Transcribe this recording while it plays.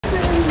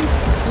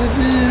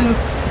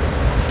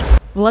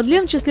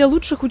Владлен в числе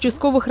лучших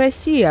участковых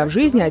России, а в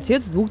жизни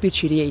отец 2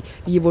 дочерей.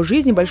 В его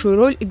жизни большую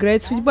роль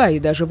играет судьба, и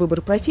даже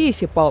выбор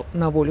профессии пал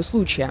на волю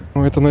случая.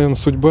 Это, наверное,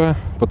 судьба,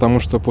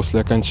 потому что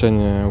после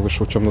окончания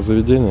высшего учебного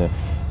заведения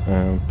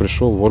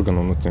пришел в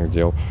органы внутренних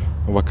дел.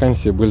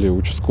 Вакансии были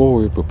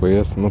участковые,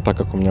 ППС, но так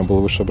как у меня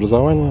было высшее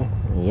образование,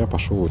 я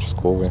пошел в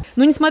участковые.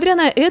 Но несмотря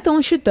на это,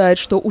 он считает,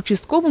 что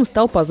участковым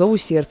стал по зову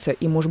сердца.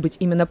 И, может быть,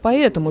 именно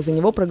поэтому за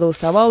него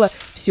проголосовало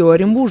все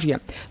Оренбуржье.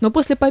 Но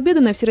после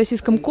победы на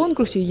всероссийском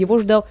конкурсе его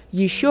ждал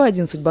еще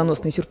один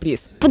судьбоносный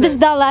сюрприз.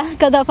 Подождала,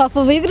 когда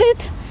папа выиграет,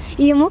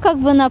 и ему как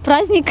бы на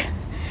праздник,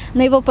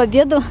 на его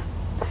победу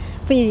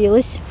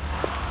появилась.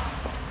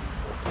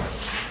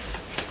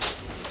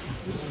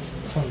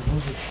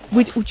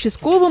 Быть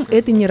участковым –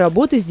 это не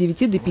работа с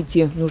 9 до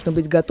 5. Нужно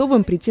быть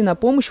готовым прийти на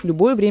помощь в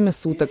любое время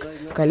суток.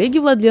 Коллеги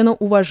Владлена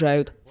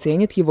уважают,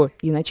 ценят его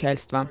и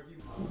начальство.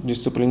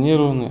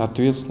 Дисциплинированный,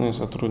 ответственный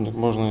сотрудник.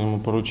 Можно ему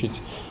поручить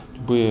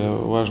любые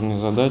важные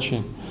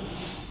задачи.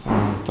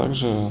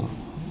 Также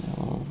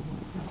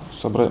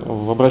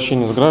в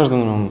обращении с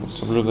гражданами он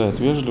соблюдает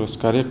вежливость,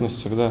 корректность,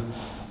 всегда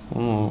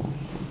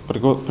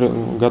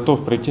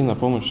готов прийти на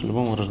помощь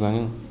любому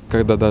гражданину.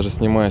 Когда даже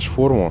снимаешь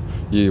форму,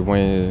 и в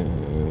моей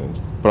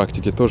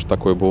практике тоже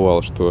такое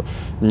бывало, что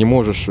не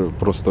можешь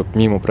просто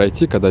мимо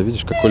пройти, когда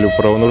видишь какое-либо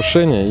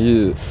правонарушение,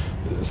 и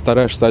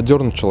стараешься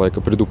отдернуть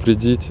человека,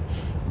 предупредить,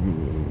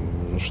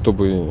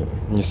 чтобы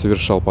не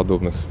совершал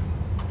подобных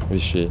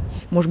вещей.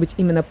 Может быть,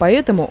 именно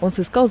поэтому он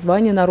сыскал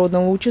звание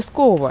народного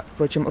участкового.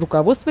 Впрочем,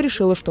 руководство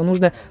решило, что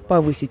нужно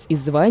повысить и в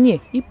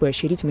звании, и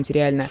поощрить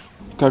материально.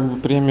 Как бы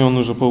премию он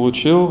уже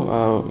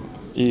получил,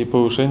 и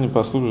повышение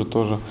по службе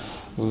тоже.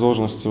 С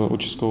должности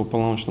участкового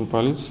полномочного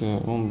полиции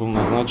он был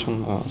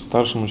назначен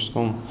старшим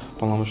участковым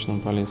полномочным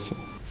полиции.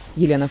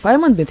 Елена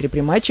Файман, Дмитрий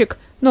Примачек.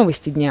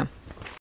 Новости дня.